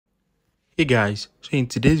Hey guys, so in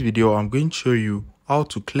today's video I'm going to show you how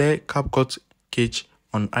to clear CapCut cache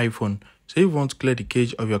on iPhone. So if you want to clear the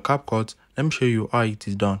cache of your CapCut, let me show you how it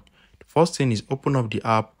is done. The first thing is open up the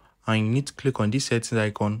app and you need to click on this settings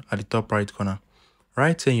icon at the top right corner.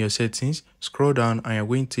 Right here in your settings, scroll down and you're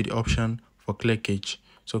going to the option for clear cache.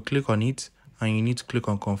 So click on it and you need to click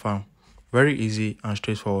on confirm. Very easy and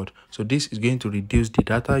straightforward. So this is going to reduce the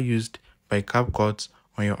data used by CapCut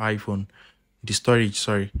on your iPhone. The storage,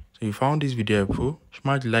 sorry. So if you found this video helpful,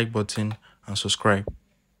 smash the like button and subscribe.